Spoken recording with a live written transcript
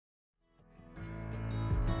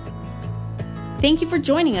Thank you for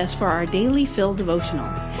joining us for our Daily Fill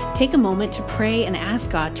devotional. Take a moment to pray and ask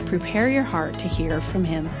God to prepare your heart to hear from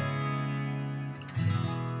Him.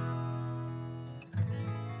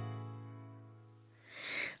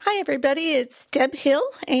 Hi everybody, it's Deb Hill,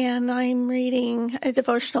 and I'm reading a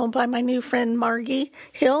devotional by my new friend Margie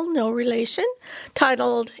Hill, no relation,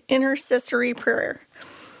 titled Intercessory Prayer.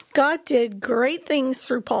 God did great things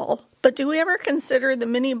through Paul, but do we ever consider the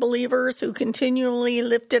many believers who continually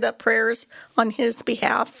lifted up prayers on his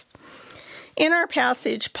behalf? In our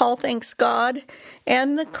passage, Paul thanks God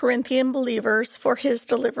and the Corinthian believers for his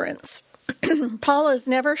deliverance. Paul is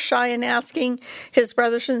never shy in asking his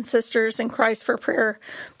brothers and sisters in Christ for prayer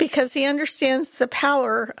because he understands the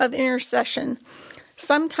power of intercession.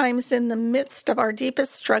 Sometimes in the midst of our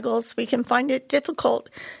deepest struggles, we can find it difficult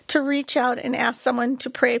to reach out and ask someone to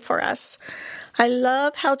pray for us. I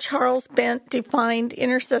love how Charles Bent defined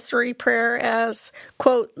intercessory prayer as,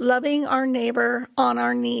 quote, loving our neighbor on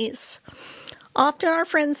our knees. Often our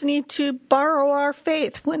friends need to borrow our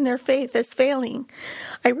faith when their faith is failing.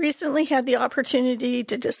 I recently had the opportunity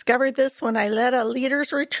to discover this when I led a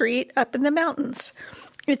leaders' retreat up in the mountains.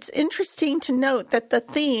 It's interesting to note that the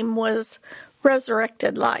theme was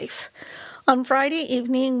resurrected life. On Friday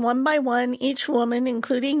evening, one by one, each woman,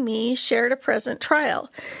 including me, shared a present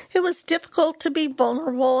trial. It was difficult to be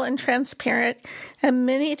vulnerable and transparent, and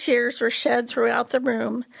many tears were shed throughout the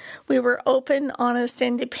room. We were open, honest,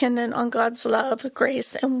 and dependent on God's love,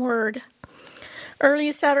 grace, and word.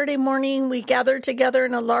 Early Saturday morning, we gathered together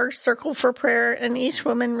in a large circle for prayer, and each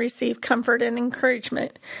woman received comfort and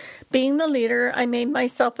encouragement. Being the leader, I made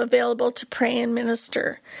myself available to pray and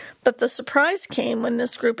minister. But the surprise came when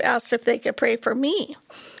this group asked if they could pray for me.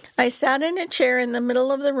 I sat in a chair in the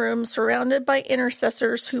middle of the room, surrounded by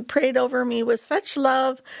intercessors who prayed over me with such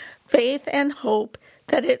love, faith, and hope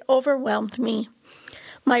that it overwhelmed me.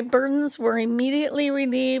 My burdens were immediately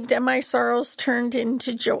relieved, and my sorrows turned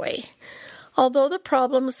into joy. Although the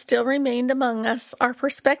problems still remained among us, our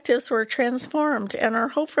perspectives were transformed, and our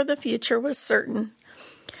hope for the future was certain.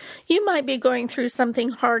 You might be going through something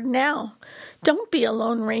hard now. Don't be a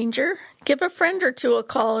lone ranger. Give a friend or two a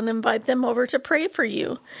call and invite them over to pray for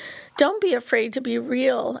you. Don't be afraid to be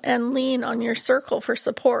real and lean on your circle for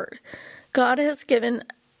support. God has given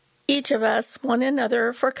each of us one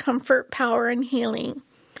another for comfort, power, and healing.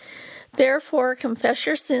 Therefore, confess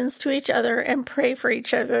your sins to each other and pray for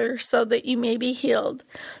each other so that you may be healed.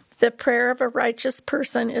 The prayer of a righteous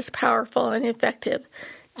person is powerful and effective.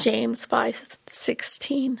 James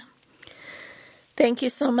 5:16. Thank you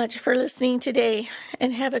so much for listening today,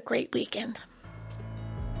 and have a great weekend.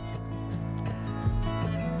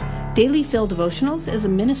 Daily Fill Devotionals is a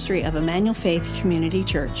ministry of Emmanuel Faith Community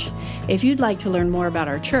Church. If you'd like to learn more about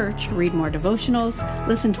our church, read more devotionals,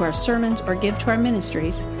 listen to our sermons, or give to our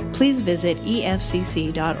ministries, please visit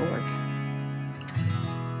efcc.org.